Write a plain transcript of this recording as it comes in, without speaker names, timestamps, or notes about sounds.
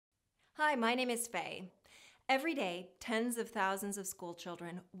Hi, my name is Faye. Every day, tens of thousands of school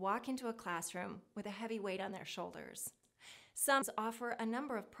children walk into a classroom with a heavy weight on their shoulders. Some offer a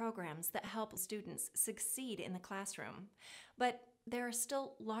number of programs that help students succeed in the classroom, but there are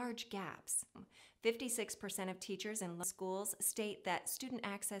still large gaps. 56% of teachers in schools state that student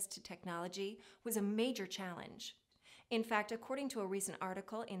access to technology was a major challenge. In fact, according to a recent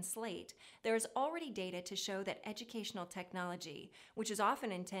article in Slate, there is already data to show that educational technology, which is often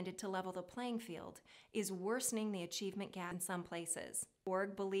intended to level the playing field, is worsening the achievement gap in some places.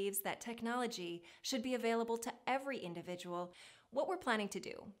 Org believes that technology should be available to every individual. What we're planning to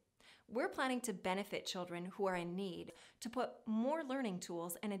do: we're planning to benefit children who are in need, to put more learning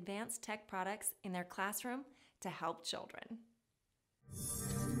tools and advanced tech products in their classroom to help children.